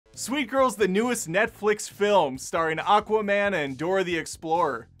Sweet Girl's the newest Netflix film starring Aquaman and Dora the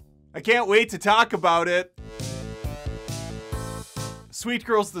Explorer. I can't wait to talk about it. Sweet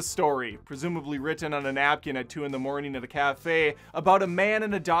Girl's the story, presumably written on a napkin at 2 in the morning at a cafe, about a man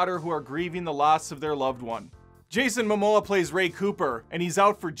and a daughter who are grieving the loss of their loved one. Jason Momoa plays Ray Cooper, and he's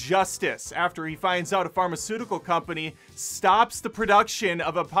out for justice after he finds out a pharmaceutical company stops the production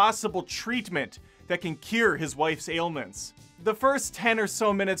of a possible treatment that can cure his wife's ailments. The first 10 or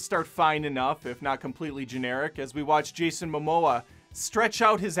so minutes start fine enough, if not completely generic, as we watch Jason Momoa stretch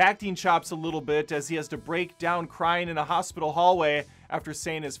out his acting chops a little bit as he has to break down crying in a hospital hallway after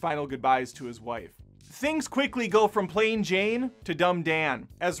saying his final goodbyes to his wife. Things quickly go from plain Jane to dumb Dan,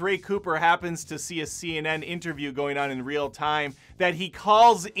 as Ray Cooper happens to see a CNN interview going on in real time that he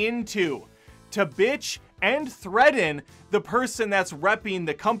calls into to bitch and threaten the person that's repping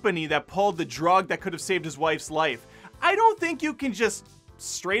the company that pulled the drug that could have saved his wife's life. I don't think you can just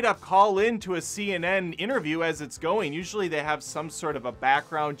straight up call into a CNN interview as it's going. Usually they have some sort of a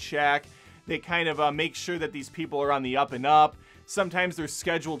background check. They kind of make sure that these people are on the up and up. Sometimes they're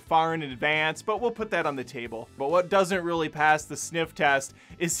scheduled far in advance, but we'll put that on the table. But what doesn't really pass the sniff test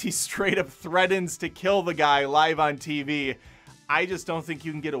is he straight up threatens to kill the guy live on TV. I just don't think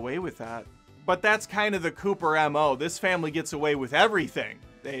you can get away with that. But that's kind of the Cooper MO. This family gets away with everything.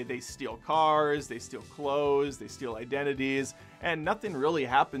 They steal cars, they steal clothes, they steal identities, and nothing really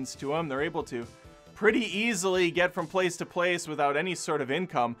happens to them. They're able to pretty easily get from place to place without any sort of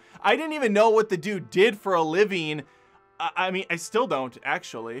income. I didn't even know what the dude did for a living. I mean, I still don't,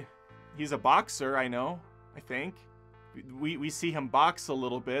 actually. He's a boxer, I know, I think. We see him box a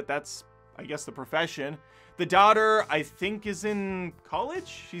little bit. That's, I guess, the profession. The daughter, I think, is in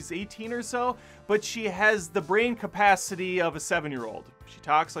college. She's 18 or so, but she has the brain capacity of a 7-year-old. She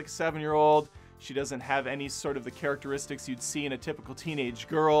talks like a 7-year-old. She doesn't have any sort of the characteristics you'd see in a typical teenage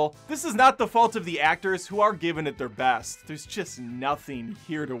girl. This is not the fault of the actors, who are giving it their best. There's just nothing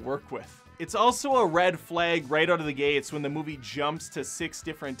here to work with. It's also a red flag right out of the gates when the movie jumps to 6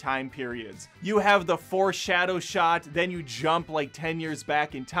 different time periods. You have the foreshadow shot, then you jump like 10 years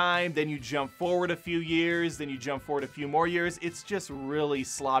back in time, then you jump forward a few years, then you jump forward a few more years. It's just really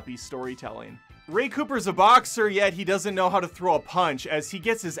sloppy storytelling. Ray Cooper's a boxer, yet he doesn't know how to throw a punch, as he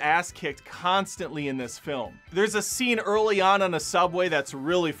gets his ass kicked constantly in this film. There's a scene early on a subway that's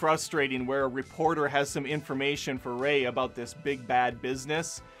really frustrating where a reporter has some information for Ray about this big bad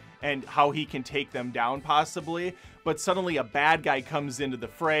business and how he can take them down possibly, but suddenly a bad guy comes into the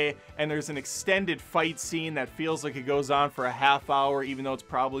fray, and there's an extended fight scene that feels like it goes on for a half hour, even though it's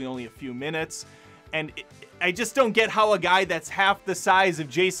probably only a few minutes. And I just don't get how a guy that's half the size of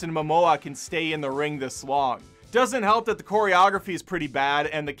Jason Momoa can stay in the ring this long. Doesn't help that the choreography is pretty bad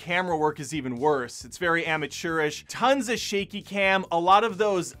and the camera work is even worse. It's very amateurish. Tons of shaky cam, a lot of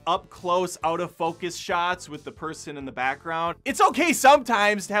those up close, out of focus shots with the person in the background. It's okay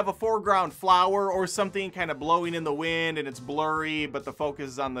sometimes to have a foreground flower or something kind of blowing in the wind and it's blurry, but the focus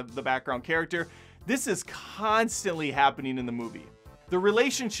is on the background character. This is constantly happening in the movie. The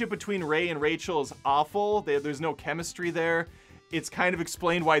relationship between Ray and Rachel is awful. There's no chemistry there. It's kind of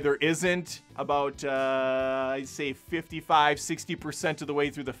explained why there isn't about, I'd say 55–60% of the way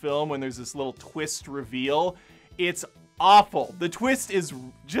through the film when there's this little twist reveal. It's awful. The twist is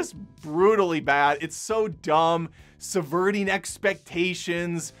just brutally bad. It's so dumb, subverting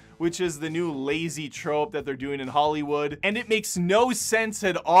expectations, which is the new lazy trope that they're doing in Hollywood. And it makes no sense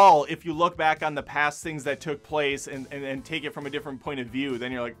at all if you look back on the past things that took place and take it from a different point of view.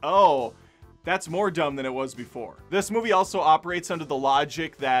 Then you're like, oh, that's more dumb than it was before. This movie also operates under the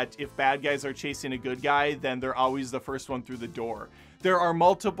logic that if bad guys are chasing a good guy, then they're always the first one through the door. There are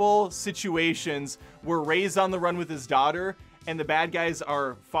multiple situations where Ray's on the run with his daughter and the bad guys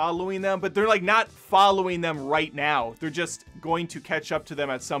are following them, but they're like not following them right now. They're just going to catch up to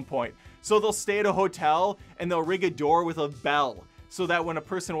them at some point. So they'll stay at a hotel and they'll rig a door with a bell so that when a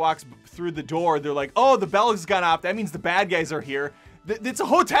person walks through the door, they're like, oh, the bell has gone off. That means the bad guys are here. It's a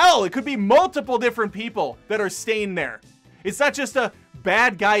hotel. It could be multiple different people that are staying there. It's not just a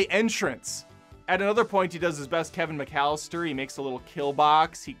bad guy entrance. At another point, he does his best Kevin McAllister. He makes a little kill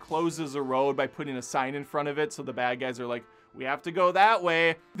box. He closes a road by putting a sign in front of it so the bad guys are like, we have to go that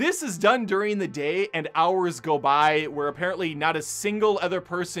way. This is done during the day and hours go by where apparently not a single other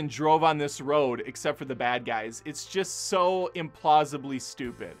person drove on this road except for the bad guys. It's just so implausibly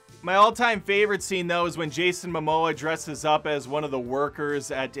stupid. My all-time favorite scene though is when Jason Momoa dresses up as one of the workers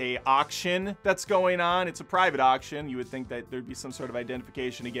at a auction that's going on. It's a private auction. You would think that there'd be some sort of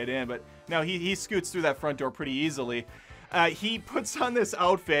identification to get in, but no, he scoots through that front door pretty easily. He puts on this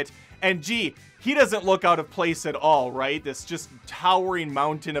outfit, and gee, he doesn't look out of place at all, right? This just towering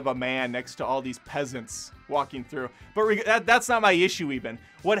mountain of a man next to all these peasants walking through. But that's not my issue even.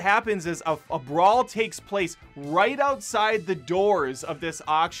 What happens is a brawl takes place right outside the doors of this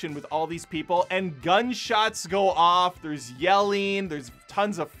auction with all these people, and gunshots go off. There's yelling, there's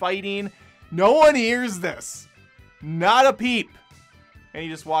tons of fighting. No one hears this. Not a peep. And he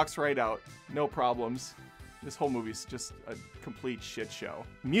just walks right out. No problems. This whole movie's just a complete shit show.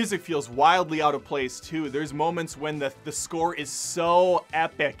 Music feels wildly out of place too. There's moments when the score is so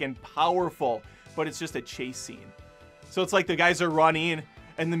epic and powerful, but it's just a chase scene. So it's like the guys are running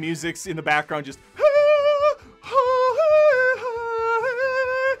and the music's in the background just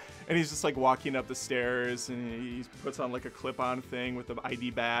and he's just like walking up the stairs, and he puts on like a clip-on thing with the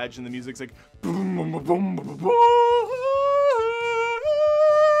ID badge, and the music's like boom boom boom boom boom boom.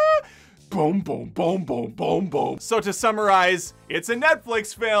 Boom, boom, boom, boom, boom, boom. So to summarize, it's a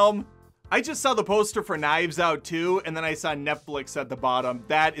Netflix film. I just saw the poster for Knives Out 2, and then I saw Netflix at the bottom.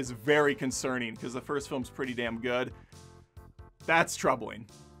 That is very concerning, because the first film's pretty damn good. That's troubling.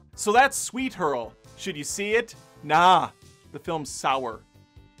 So that's Sweet Hurl. Should you see it? Nah, the film's sour.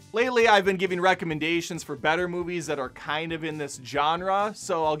 Lately, I've been giving recommendations for better movies that are kind of in this genre,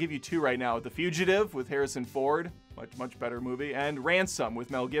 so I'll give you two right now. The Fugitive with Harrison Ford, much better movie, and Ransom with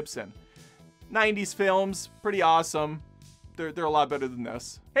Mel Gibson. 90s films, pretty awesome. They're a lot better than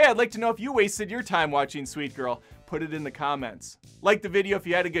this. Hey, I'd like to know if you wasted your time watching Sweet Girl. Put it in the comments. Like the video if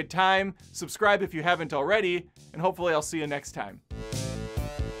you had a good time, subscribe if you haven't already, and hopefully I'll see you next time.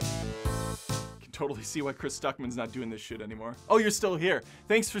 Can totally see why Chris Stuckman's not doing this shit anymore. Oh, you're still here.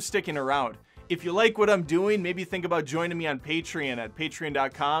 Thanks for sticking around. If you like what I'm doing, maybe think about joining me on Patreon at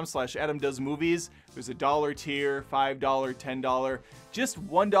patreon.com/AdamDoesMovies. There's a $1 tier, $5, $10, just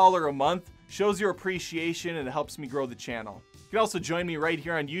 $1 a month. Shows your appreciation and it helps me grow the channel. You can also join me right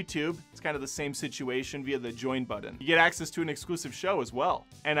here on YouTube. It's kind of the same situation via the join button. You get access to an exclusive show as well.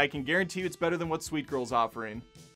 And I can guarantee you it's better than what Sweet Girl's offering.